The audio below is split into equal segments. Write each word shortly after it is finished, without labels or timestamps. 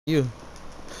You.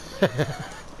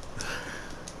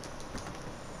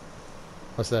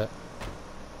 What's that?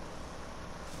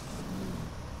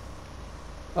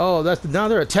 Oh, that's now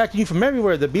they're attacking you from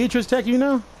everywhere. The Beatrice attacking you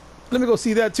now? Let me go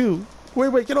see that too.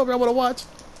 Wait, get over. I want to watch.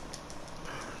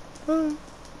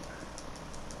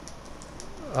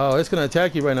 Oh, it's gonna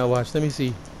attack you right now. Watch. Let me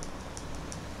see.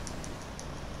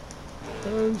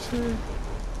 Oh shit.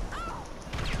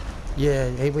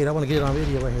 Yeah. Hey, wait. I want to get it on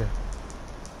video right here.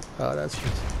 Oh, that's.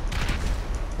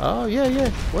 Oh yeah.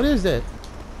 What is that?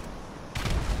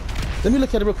 Let me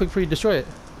look at it real quick before you destroy it.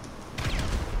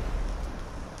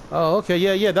 Oh, okay.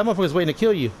 Yeah. That motherfucker's waiting to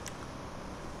kill you.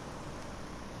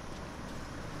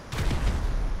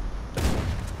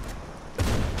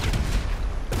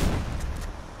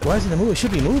 Why isn't it moving? It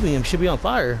should be moving. It should be on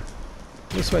fire.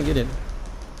 Let me see if I can get it.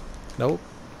 Nope.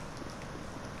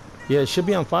 Yeah, it should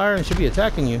be on fire and should be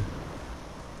attacking you.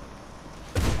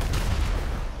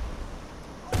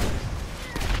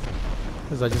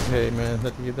 Cause I just, hey man,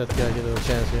 let the guy get a little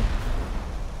chance here.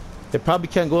 They probably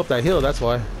can't go up that hill. That's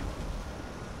why.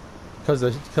 Because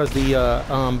the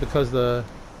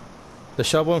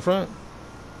shovel in front.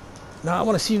 No, I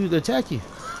want to see who to attack you.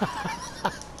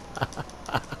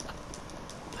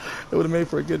 It would have made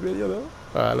for a good video though.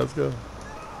 All right, let's go.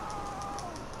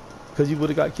 Because you would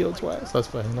have got killed twice. That's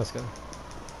fine. Let's go.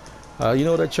 You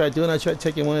know what I tried doing? I tried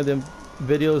taking one of them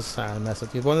videos. I messed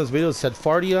up. One of those videos said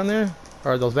farty on there,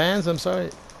 or those vans. I'm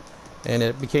sorry, and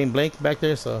it became blank back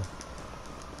there, so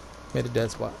made a dead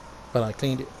spot. But I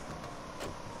cleaned it.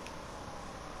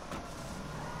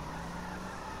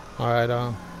 All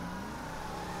right.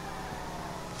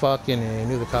 Fucking, I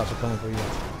knew the cops were coming for you.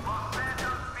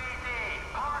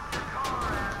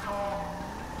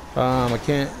 I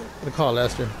can't. I'll call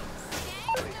Lester.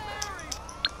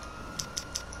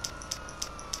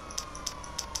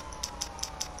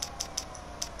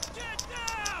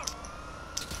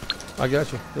 I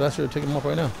got you. Lester, take him off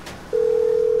right now.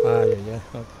 Yeah.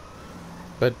 Okay.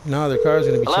 But no, their car's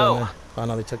gonna be chilling. Man. Oh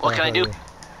no, they took. What can I do?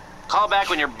 Call back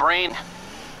when your brain.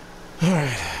 All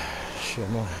right. Shit,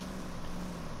 more.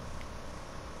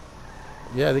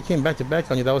 Yeah, they came back to back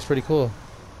on you. That was pretty cool.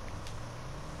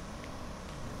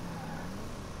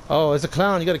 Oh, it's a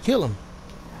clown. You gotta kill him.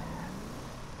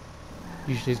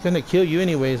 He's gonna kill you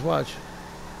anyways. Watch.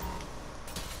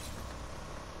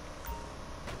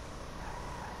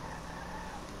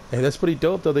 Hey, that's pretty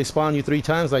dope though. They spawn you 3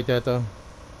 times like that though.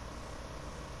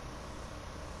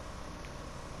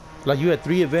 Like you had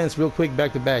 3 events real quick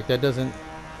back to back. That doesn't.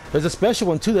 There's a special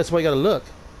one too. That's why you gotta look.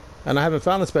 And I haven't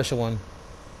found a special one.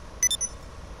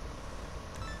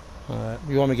 All right.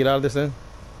 You want me to get out of this then?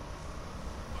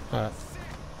 All right.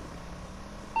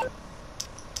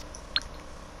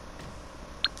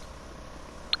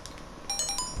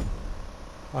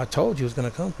 I told you it was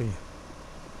gonna come for you.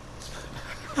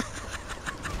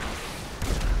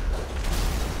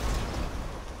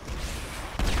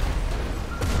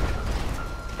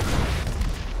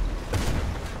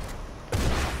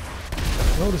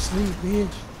 Go to sleep,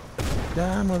 bitch.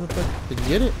 Die, motherfucker. Did you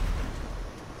get it?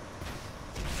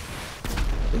 I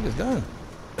think it's done.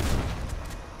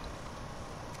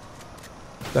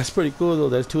 That's pretty cool though.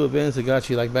 There's 2 events that got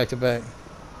you like back to back.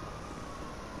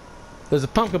 There's a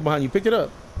pumpkin behind you. Pick it up.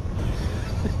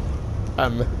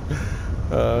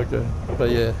 Okay. But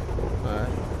yeah. Alright.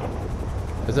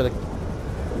 Is that a... I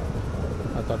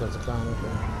thought that was a clown.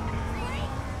 Okay.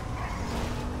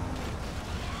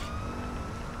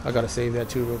 I gotta save that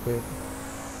too real quick.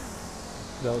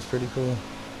 That was pretty cool.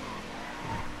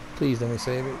 Please let me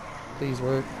save it. Please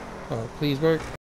work. Oh, please work.